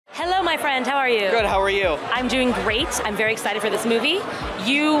my friend. How are you? Good, how are you? I'm doing great. I'm very excited for this movie.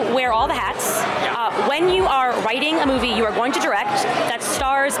 You wear all the hats. Yeah. When you are writing a movie you are going to direct that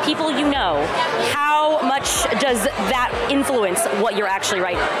stars people you know, how much does that influence what you're actually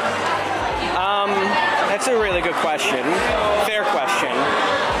writing? That's a really good question. Fair question.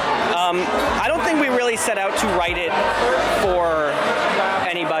 I don't think we really set out to write it for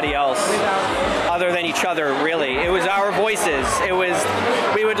anybody else other than each other, really. It was our voices.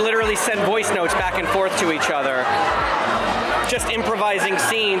 We would literally send voice notes back and forth to each other, just improvising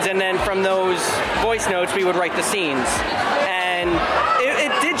scenes, and then from those voice notes we would write the scenes. And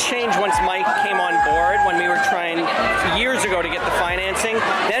it did change once Mike came on board, when we were trying years ago to get the financing.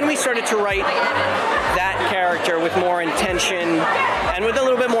 Then we started to write that character with more intention and with a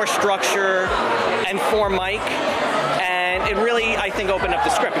little bit more structure and for Mike. And it really, I think, opened up the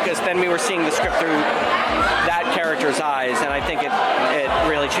script, because then we were seeing the script through that character's eyes, and I think it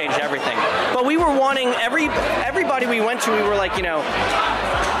really changed everything. But we were wanting, everybody we went to, we were like, you know,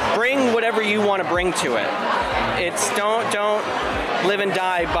 bring whatever you want to bring to it. It's don't live and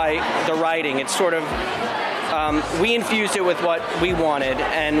die by the writing. It's sort of, we infused it with what we wanted,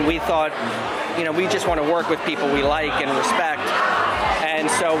 and we thought, you know, we just want to work with people we like and respect. And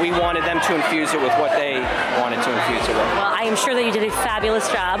so we wanted them to infuse it with what they wanted to infuse it with. Well, I am sure that you did a fabulous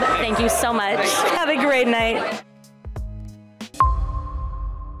job. Thank you so much. Have a great night.